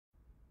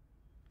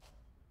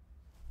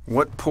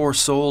What poor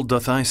soul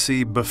doth I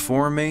see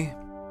before me?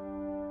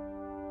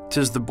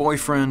 'Tis the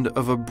boyfriend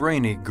of a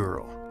Brainy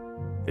Girl.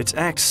 It's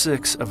Act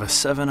 6 of a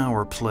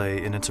 7-hour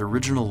play in its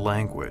original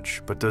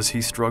language, but does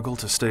he struggle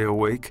to stay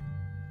awake?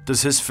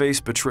 Does his face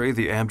betray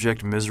the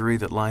abject misery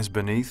that lies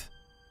beneath?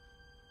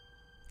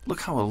 Look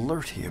how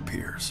alert he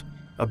appears.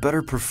 A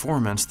better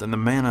performance than the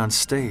man on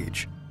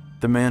stage,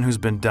 the man who's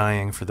been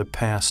dying for the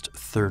past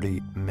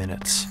 30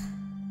 minutes.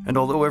 And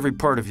although every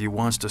part of you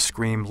wants to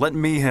scream, "Let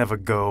me have a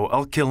go,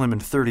 I'll kill him in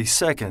 30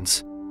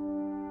 seconds,"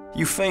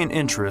 you feign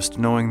interest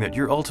knowing that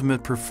your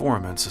ultimate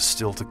performance is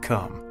still to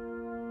come.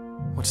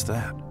 What's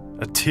that?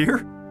 A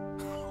tear?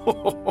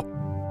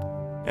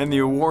 And the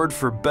award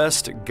for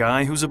Best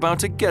Guy Who's About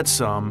to Get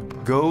Some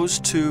goes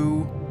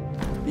to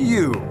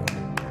you.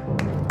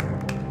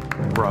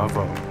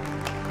 Bravo.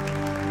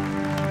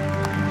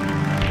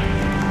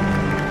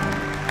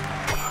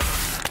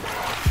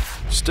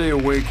 Stay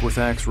awake with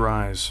Acts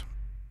Rise.